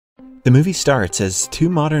The movie starts as two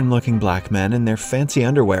modern-looking black men in their fancy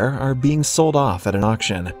underwear are being sold off at an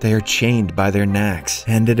auction. They are chained by their necks,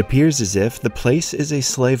 and it appears as if the place is a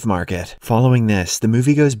slave market. Following this, the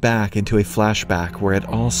movie goes back into a flashback where it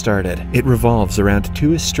all started. It revolves around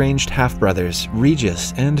two estranged half-brothers,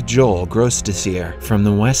 Regis and Joel Grosdesier, from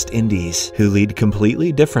the West Indies, who lead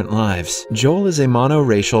completely different lives. Joel is a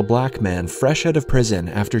monoracial black man fresh out of prison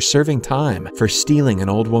after serving time for stealing an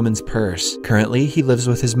old woman's purse. Currently, he lives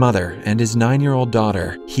with his mother and his 9-year-old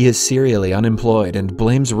daughter. He is serially unemployed and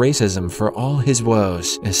blames racism for all his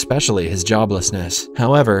woes, especially his joblessness.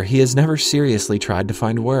 However, he has never seriously tried to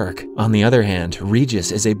find work. On the other hand,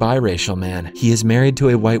 Regis is a biracial man. He is married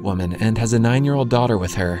to a white woman and has a 9-year-old daughter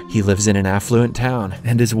with her. He lives in an affluent town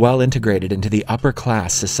and is well integrated into the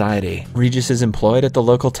upper-class society. Regis is employed at the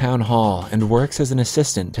local town hall and works as an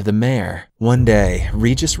assistant to the mayor. One day,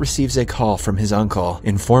 Regis receives a call from his uncle,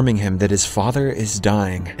 informing him that his father is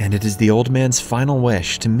dying, and it is the old man's final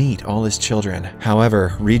wish to meet all his children.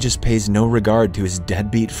 However, Regis pays no regard to his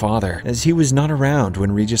deadbeat father, as he was not around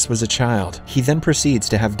when Regis was a child. He then proceeds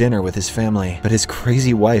to have dinner with his family, but his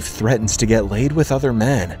crazy wife threatens to get laid with other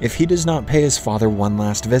men if he does not pay his father one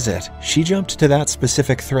last visit. She jumped to that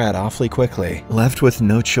specific threat awfully quickly. Left with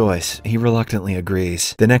no choice, he reluctantly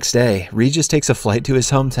agrees. The next day, Regis takes a flight to his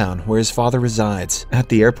hometown where his father resides. At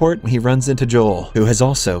the airport, he runs into Joel, who has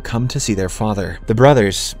also come to see their father. The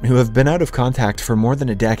brothers, who have been out of contact for more than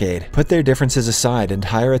a decade, put their differences aside and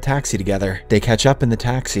hire a taxi together. They catch up in the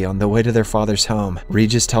taxi on the way to their father's home.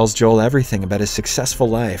 Regis tells Joel everything about his successful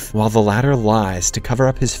life, while the latter lies to cover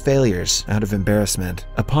up his failures out of embarrassment.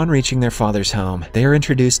 Upon reaching their father's home, they are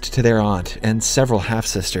introduced to their aunt and several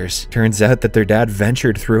half-sisters. Turns out that their dad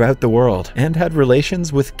ventured throughout the world and had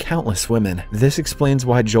relations with countless women. This explains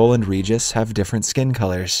why Joel and Regis have different skin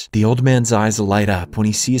colors. The old man's eyes light up when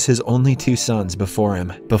he sees his only two sons before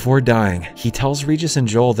him. Before dying, he tells Regis and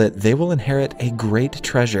Joel that they will inherit a great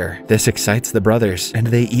treasure. This excites the brothers, and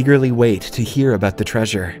they eagerly wait to hear about the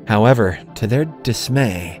treasure. However, to their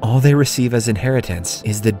dismay, all they receive as inheritance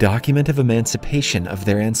is the document of emancipation of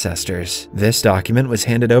their ancestors. This document was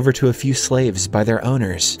handed over to a few slaves by their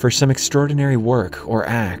owners for some extraordinary work or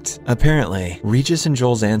act. Apparently, Regis and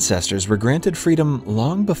Joel's ancestors were granted freedom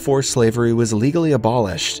long before slavery was legally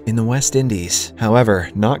abolished in the West Indies. However,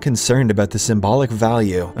 not concerned about the symbolic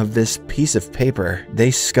value of this piece of paper,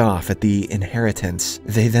 they scoff at the inheritance.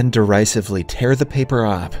 They then derisively tear the paper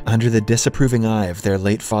up under the disapproving eye of their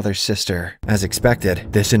late father's sister. As expected,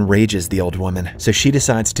 this enrages the old woman, so she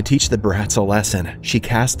decides to teach the brats a lesson. She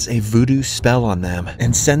casts a voodoo spell on them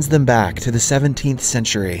and sends them back to the 17th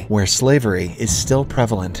century, where slavery is still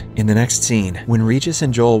prevalent. In the next scene, when Regis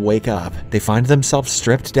and Joel wake up, they find themselves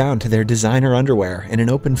stripped down to their designer underwear in an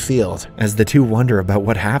open field. As the two wonder about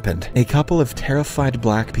what happened, a couple of terrified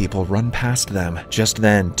black people run past them. Just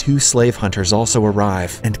then, two slave hunters also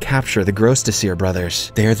arrive and capture the Grosdesier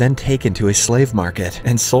brothers. They are then taken to a slave market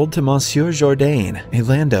and sold to Monsieur Jourdain, a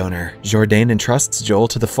landowner. Jourdain entrusts Joel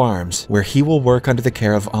to the farms, where he will work under the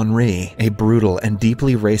care of Henri, a brutal and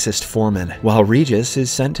deeply racist foreman, while Regis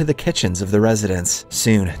is sent to the kitchens of the residence.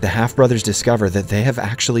 Soon, the half-brothers discover that they have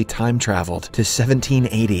actually time-traveled to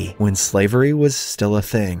 1780, when slavery was still a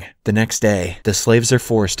thing. The next day, the slaves are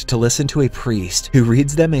forced to listen to a priest who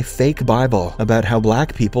reads them a fake Bible about how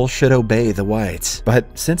black people should obey the whites. But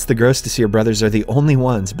since the Grosdesier brothers are the only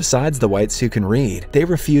ones besides the whites who can read, they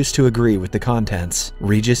refuse to agree with the contents.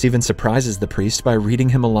 Regis even surprises the priest by reading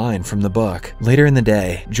him a line from the book. Later in the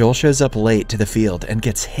day, Joel shows up late to the field and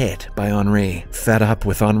gets hit by Henri. Fed up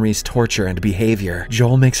with Henri's torture and behavior,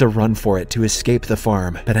 Joel makes a run for it to escape the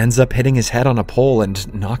farm, but ends up hitting his head on a pole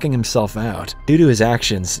and knocking himself out. Due to his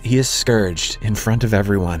actions, he is scourged in front of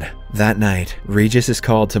everyone. That night, Regis is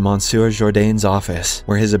called to Monsieur Jourdain's office,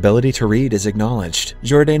 where his ability to read is acknowledged.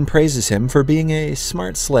 Jourdain praises him for being a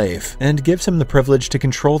smart slave, and gives him the privilege to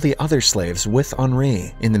control the other slaves with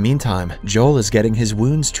Henri. In the meantime, Joel is getting his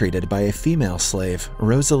wounds treated by a female slave,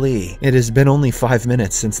 Rosalie. It has been only 5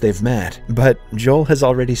 minutes since they've met, but Joel has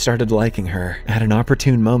already started liking her. At an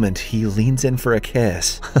opportune moment, he leans in for a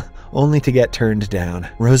kiss. Only to get turned down.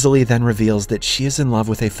 Rosalie then reveals that she is in love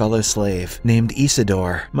with a fellow slave named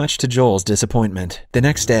Isidore, much to Joel's disappointment. The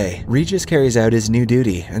next day, Regis carries out his new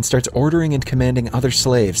duty and starts ordering and commanding other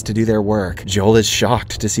slaves to do their work. Joel is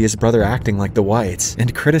shocked to see his brother acting like the whites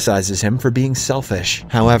and criticizes him for being selfish.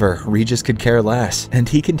 However, Regis could care less, and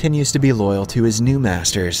he continues to be loyal to his new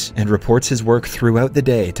masters and reports his work throughout the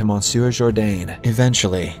day to Monsieur Jourdain.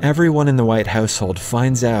 Eventually, everyone in the white household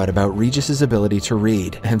finds out about Regis's ability to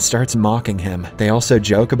read and starts starts mocking him. They also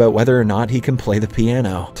joke about whether or not he can play the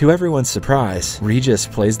piano. To everyone's surprise, Regis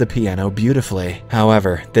plays the piano beautifully.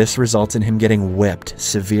 However, this results in him getting whipped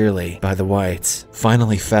severely by the whites.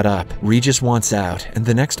 Finally fed up, Regis wants out, and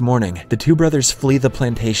the next morning, the two brothers flee the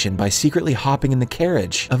plantation by secretly hopping in the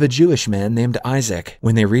carriage of a Jewish man named Isaac.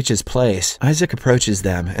 When they reach his place, Isaac approaches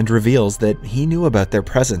them and reveals that he knew about their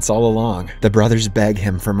presence all along. The brothers beg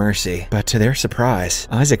him for mercy, but to their surprise,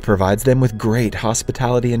 Isaac provides them with great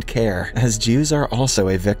hospitality and care, as Jews are also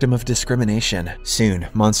a victim of discrimination. Soon,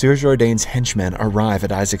 Monsieur Jourdain's henchmen arrive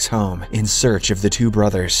at Isaac's home in search of the two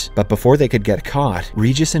brothers, but before they could get caught,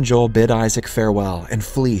 Regis and Joel bid Isaac farewell and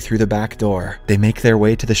flee through the back door. They make their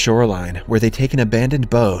way to the shoreline, where they take an abandoned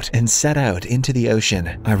boat and set out into the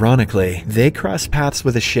ocean. Ironically, they cross paths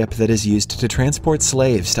with a ship that is used to transport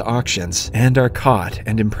slaves to auctions, and are caught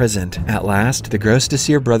and imprisoned. At last, the Gros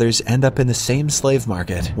Desir brothers end up in the same slave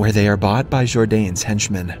market, where they are bought by Jourdain's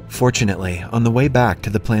henchmen. Fortunately, on the way back to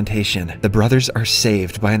the plantation, the brothers are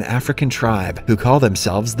saved by an African tribe who call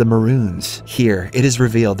themselves the Maroons. Here, it is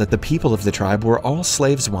revealed that the people of the tribe were all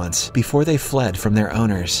slaves once, before they fled from their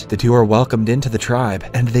owners. The two are welcomed into the tribe,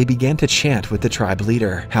 and they begin to chant with the tribe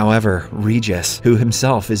leader. However, Regis, who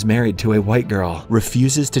himself is married to a white girl,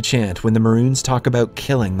 refuses to chant when the Maroons talk about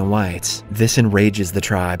killing the whites. This enrages the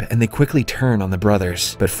tribe, and they quickly turn on the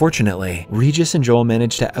brothers. But fortunately, Regis and Joel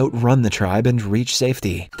manage to outrun the tribe and reach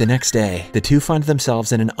safety. The next day, the two find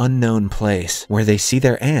themselves in an unknown place, where they see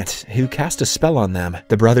their aunt, who cast a spell on them.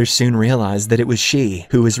 The brothers soon realize that it was she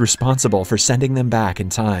who was responsible for sending them back in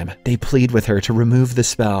time. They plead with her to remove the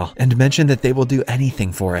spell, and mention that they will do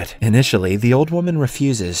anything for it. Initially, the old woman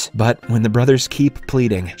refuses, but when the brothers keep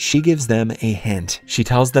pleading, she gives them a hint. She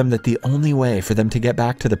tells them that the only way for them to get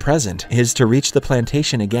back to the present is to reach the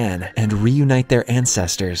plantation again and reunite their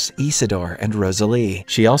ancestors, Isidore and Rosalie.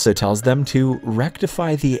 She also tells them to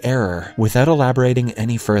rectify the error without elaborating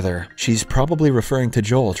any further. She's probably referring to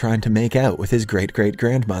Joel trying to make out with his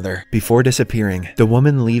great-great-grandmother. Before disappearing, the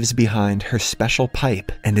woman leaves behind her special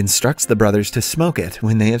pipe and instructs the brothers to smoke it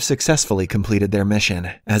when they have successfully completed their mission.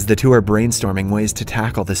 As the two are brainstorming ways to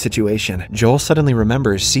tackle the situation, Joel suddenly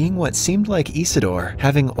remembers seeing what seemed like Isidore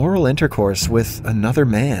having oral intercourse with another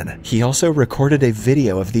man. He also recorded a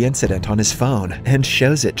video of the incident on his phone and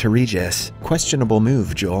shows it to Regis. Questionable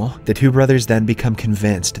move, Joel. The two brothers then become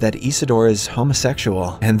convinced that Isidore is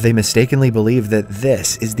homosexual, and they mistakenly believe that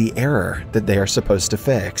this is the error that they are supposed to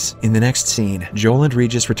fix. In the next scene, Joel and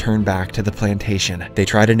Regis return back to the plantation. They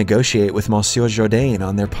try to negotiate with Monsieur Jourdain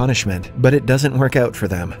on their punishment, but it doesn't work out for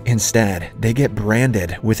them. Instead, they get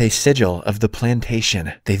branded with a sigil of the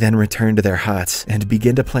plantation. They then return to their huts and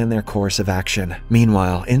begin to plan their course of action.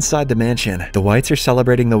 Meanwhile, inside the mansion, the whites are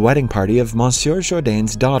celebrating the wedding party of Monsieur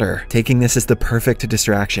Jourdain's daughter. Taking this as the perfect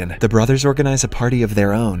distraction, the brothers organize a party of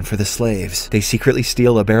their own for the slaves. They secretly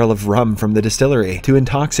steal a barrel of rum from the distillery to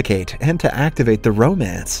intoxicate and to activate the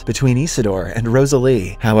romance between Isidore and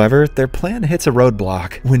Rosalie. However, their plan hits a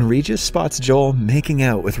roadblock when Regis spots Joel making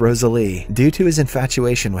out with Rosalie due to his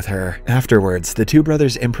infatuation with her. Afterwards, the two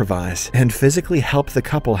brothers improvise and physically help the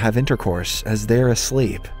couple have intercourse as they're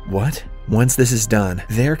asleep. What? Once this is done,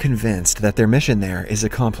 they're convinced that their mission there is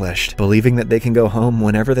accomplished. Believing that they can go home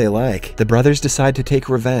whenever they like, the brothers decide to take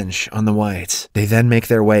revenge on the whites. They then make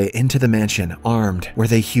their way into the mansion, armed, where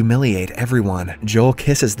they humiliate everyone. Joel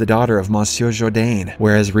kisses the daughter of Monsieur Jourdain,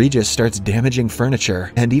 whereas Regis starts damaging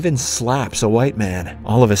furniture and even slaps a white man.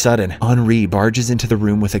 All of a sudden, Henri barges into the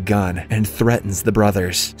room with a gun and threatens the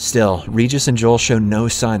brothers. Still, Regis and Joel show no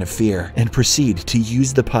sign of fear and proceed to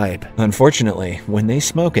use the pipe. Unfortunately, when they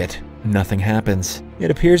smoke it, nothing happens. It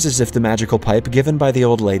appears as if the magical pipe given by the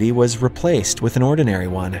old lady was replaced with an ordinary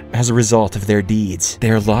one. As a result of their deeds, they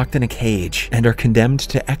are locked in a cage and are condemned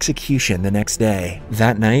to execution the next day.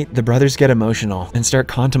 That night, the brothers get emotional and start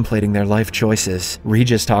contemplating their life choices.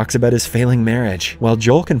 Regis talks about his failing marriage, while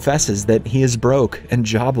Joel confesses that he is broke and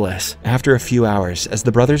jobless. After a few hours, as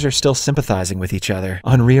the brothers are still sympathizing with each other,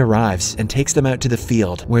 Henri arrives and takes them out to the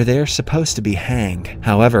field where they are supposed to be hanged.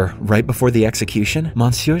 However, right before the execution,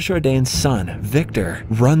 Monsieur Jourdain's son, Victor,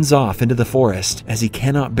 runs off into the forest as he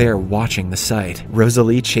cannot bear watching the sight.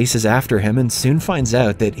 Rosalie chases after him and soon finds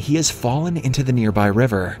out that he has fallen into the nearby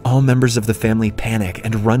river. All members of the family panic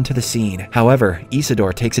and run to the scene. However,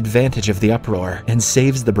 Isidore takes advantage of the uproar and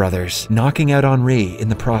saves the brothers, knocking out Henri in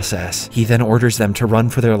the process. He then orders them to run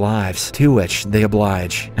for their lives, to which they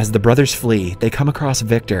oblige. As the brothers flee, they come across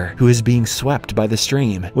Victor, who is being swept by the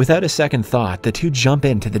stream. Without a second thought, the two jump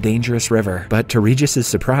into the dangerous river, but to Regis's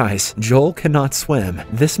surprise, Joel cannot swim slim.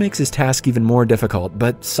 This makes his task even more difficult,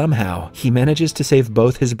 but somehow, he manages to save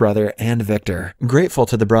both his brother and Victor. Grateful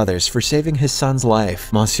to the brothers for saving his son's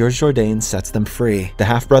life, Monsieur Jourdain sets them free. The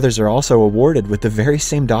half-brothers are also awarded with the very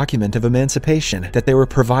same document of emancipation that they were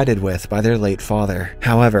provided with by their late father.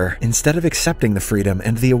 However, instead of accepting the freedom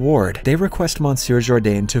and the award, they request Monsieur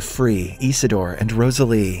Jourdain to free Isidore and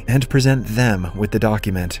Rosalie and present them with the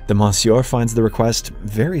document. The Monsieur finds the request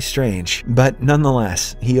very strange, but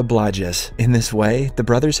nonetheless, he obliges. In this way, the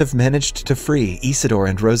brothers have managed to free Isidore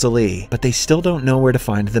and Rosalie, but they still don't know where to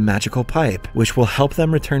find the magical pipe, which will help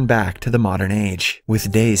them return back to the modern age.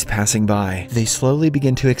 With days passing by, they slowly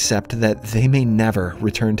begin to accept that they may never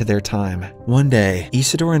return to their time. One day,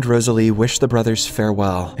 Isidore and Rosalie wish the brothers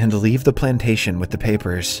farewell and leave the plantation with the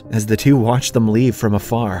papers. As the two watch them leave from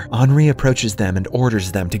afar, Henri approaches them and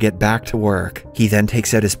orders them to get back to work. He then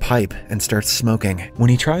takes out his pipe and starts smoking. When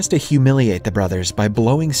he tries to humiliate the brothers by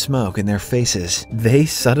blowing smoke in their faces, they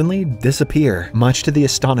suddenly disappear, much to the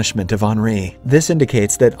astonishment of Henri. This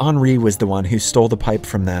indicates that Henri was the one who stole the pipe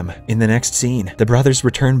from them. In the next scene, the brothers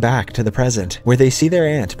return back to the present, where they see their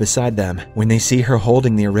aunt beside them. When they see her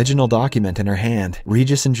holding the original document in her hand,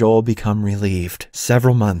 Regis and Joel become relieved.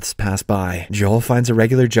 Several months pass by. Joel finds a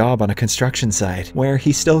regular job on a construction site, where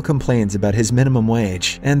he still complains about his minimum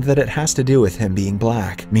wage, and that it has to do with him being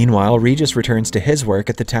black. Meanwhile, Regis returns to his work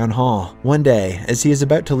at the town hall. One day, as he is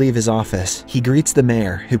about to leave his office, he greets the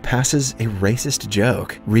mayor, who passes a racist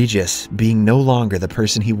joke. Regis, being no longer the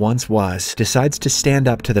person he once was, decides to stand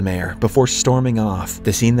up to the mayor before storming off.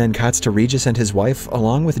 The scene then cuts to Regis and his wife,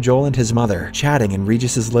 along with Joel and his mother, chatting in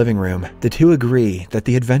Regis's living room. The two agree that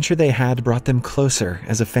the adventure they had brought them closer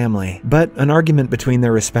as a family, but an argument between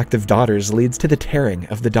their respective daughters leads to the tearing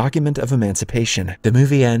of the document of emancipation. The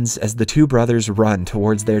movie ends as the two brothers run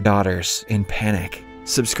towards their daughters in panic.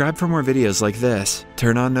 Subscribe for more videos like this,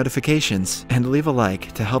 turn on notifications, and leave a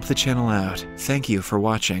like to help the channel out. Thank you for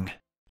watching.